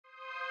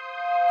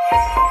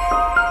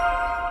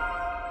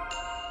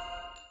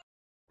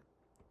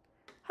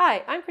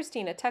Hi, I'm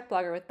Christine, a tech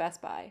blogger with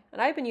Best Buy, and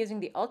I've been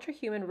using the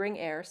Ultrahuman Ring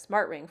Air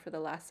smart ring for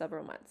the last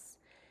several months.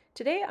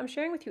 Today, I'm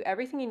sharing with you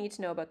everything you need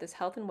to know about this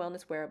health and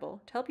wellness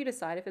wearable to help you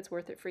decide if it's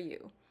worth it for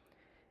you.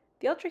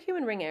 The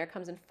Ultrahuman Ring Air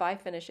comes in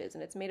 5 finishes,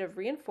 and it's made of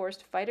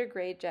reinforced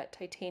fighter-grade jet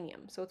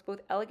titanium, so it's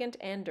both elegant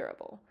and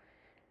durable.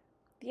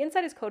 The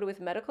inside is coated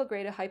with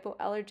medical-grade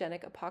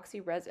hypoallergenic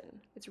epoxy resin.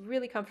 It's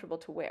really comfortable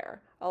to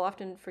wear. I'll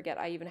often forget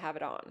I even have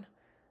it on.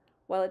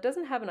 While it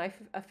doesn't have an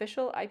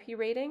official IP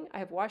rating, I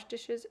have washed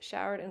dishes,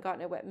 showered, and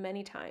gotten it wet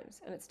many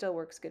times, and it still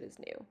works good as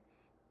new.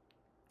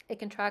 It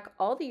can track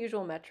all the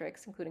usual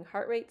metrics, including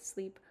heart rate,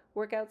 sleep,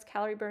 workouts,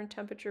 calorie burn,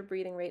 temperature,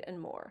 breathing rate, and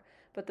more.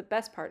 But the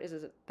best part is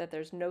that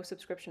there's no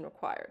subscription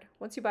required.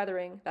 Once you buy the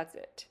ring, that's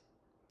it.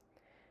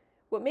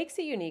 What makes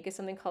it unique is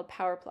something called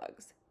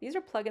PowerPlugs. These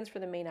are plugins for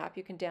the main app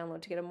you can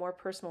download to get a more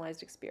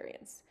personalized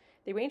experience.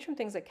 They range from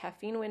things like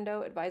caffeine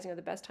window, advising of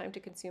the best time to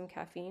consume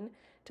caffeine,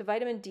 to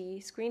vitamin D,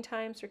 screen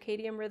time,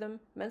 circadian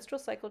rhythm, menstrual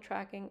cycle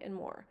tracking, and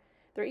more.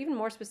 There are even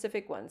more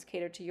specific ones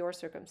catered to your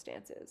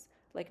circumstances,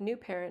 like new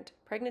parent,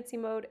 pregnancy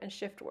mode, and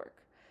shift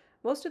work.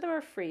 Most of them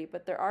are free,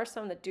 but there are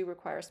some that do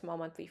require a small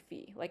monthly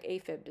fee, like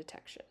AFib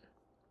detection.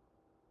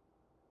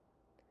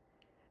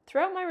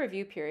 Throughout my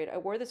review period, I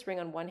wore this ring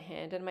on one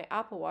hand and my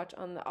Apple Watch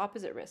on the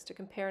opposite wrist to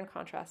compare and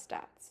contrast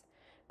stats.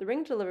 The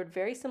ring delivered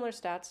very similar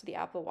stats to the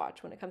Apple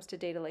Watch when it comes to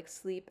data like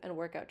sleep and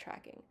workout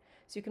tracking,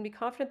 so you can be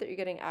confident that you're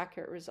getting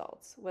accurate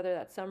results, whether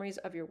that's summaries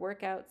of your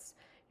workouts,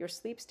 your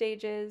sleep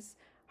stages,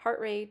 heart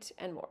rate,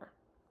 and more.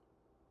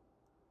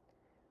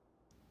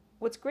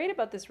 What's great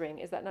about this ring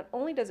is that not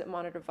only does it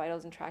monitor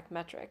vitals and track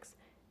metrics,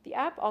 the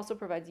app also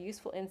provides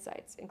useful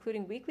insights,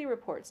 including weekly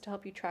reports to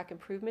help you track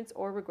improvements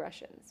or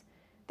regressions.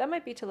 That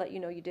might be to let you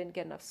know you didn't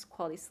get enough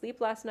quality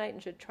sleep last night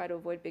and should try to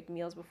avoid big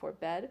meals before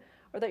bed,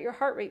 or that your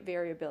heart rate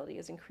variability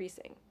is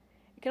increasing.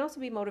 It can also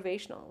be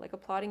motivational, like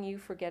applauding you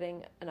for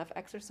getting enough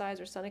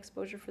exercise or sun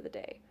exposure for the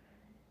day.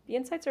 The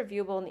insights are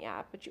viewable in the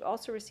app, but you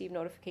also receive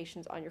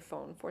notifications on your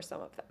phone for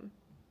some of them.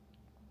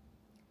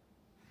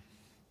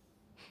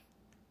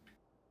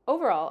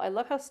 Overall, I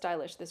love how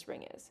stylish this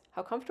ring is,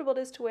 how comfortable it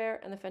is to wear,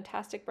 and the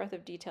fantastic breadth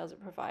of details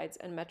it provides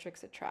and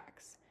metrics it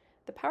tracks.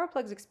 The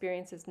PowerPlugs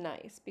experience is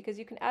nice because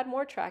you can add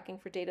more tracking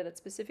for data that's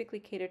specifically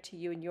catered to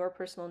you and your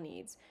personal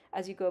needs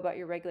as you go about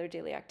your regular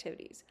daily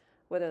activities,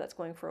 whether that's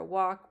going for a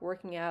walk,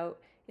 working out,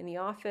 in the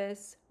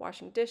office,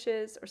 washing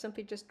dishes, or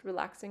simply just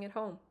relaxing at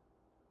home.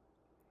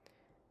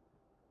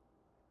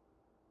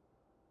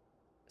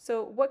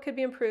 So what could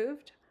be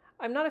improved?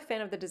 I'm not a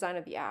fan of the design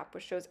of the app,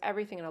 which shows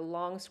everything in a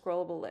long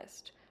scrollable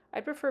list.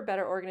 I'd prefer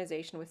better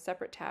organization with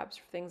separate tabs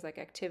for things like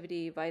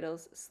activity,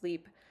 vitals,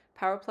 sleep,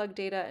 PowerPlug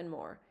data, and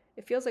more.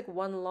 It feels like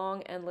one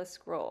long, endless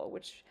scroll,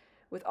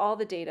 with all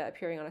the data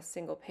appearing on a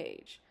single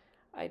page.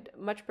 I'd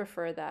much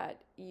prefer that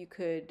you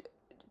could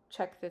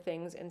check the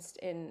things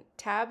in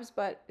tabs,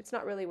 but it's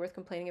not really worth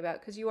complaining about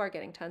because you are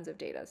getting tons of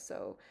data,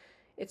 so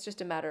it's just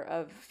a matter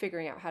of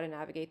figuring out how to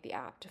navigate the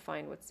app to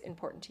find what's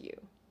important to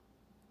you.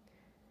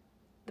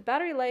 The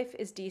battery life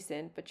is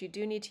decent, but you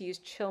do need to use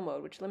chill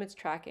mode, which limits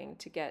tracking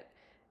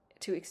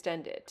to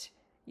extend it.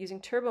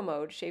 Using turbo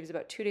mode shaves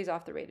about 2 days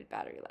off the rated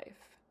battery life.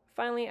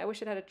 Finally, I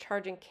wish it had a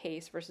charging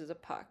case versus a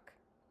puck.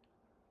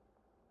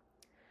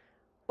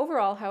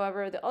 Overall,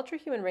 however, the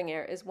Ultrahuman Ring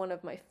Air is one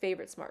of my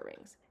favorite smart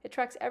rings. It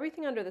tracks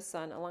everything under the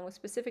sun along with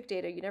specific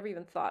data you never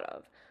even thought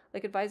of,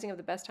 like advising of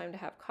the best time to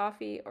have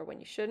coffee or when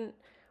you shouldn't,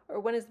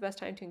 or when is the best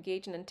time to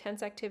engage in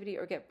intense activity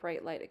or get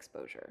bright light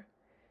exposure.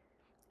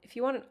 If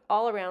you want an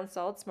all-around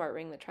solid smart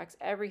ring that tracks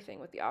everything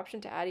with the option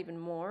to add even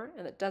more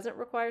and that doesn't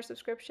require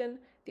subscription,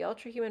 the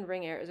Ultrahuman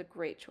Ring Air is a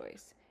great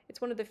choice. It's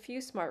one of the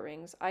few smart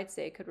rings I'd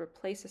say could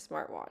replace a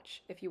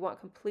smartwatch if you want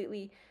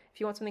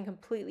something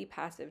completely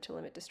passive to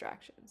limit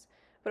distractions.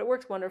 But it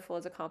works wonderful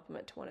as a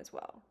complement to one as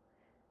well.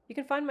 You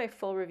can find my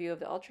full review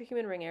of the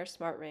Ultrahuman Ring Air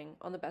smart ring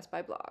on the Best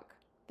Buy blog.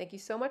 Thank you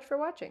so much for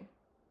watching.